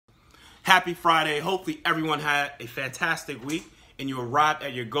Happy Friday. Hopefully everyone had a fantastic week and you arrived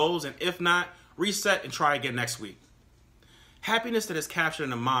at your goals. And if not, reset and try again next week. Happiness that is captured in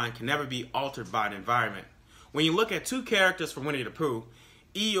the mind can never be altered by an environment. When you look at two characters from Winnie the Pooh,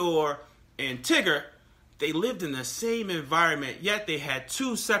 Eeyore and Tigger, they lived in the same environment, yet they had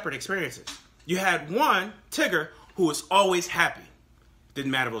two separate experiences. You had one, Tigger, who was always happy.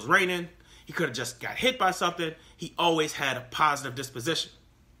 Didn't matter if it was raining, he could have just got hit by something, he always had a positive disposition.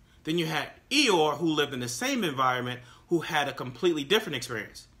 Then you had Eeyore, who lived in the same environment, who had a completely different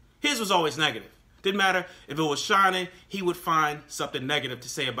experience. His was always negative. Didn't matter if it was shining, he would find something negative to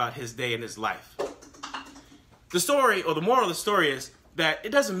say about his day and his life. The story, or the moral of the story, is that it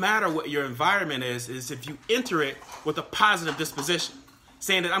doesn't matter what your environment is if you enter it with a positive disposition,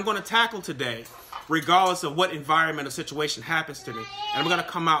 saying that I'm going to tackle today regardless of what environment or situation happens to me, and I'm going to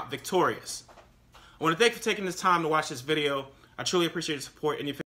come out victorious. I want to thank you for taking this time to watch this video. I truly appreciate your support and your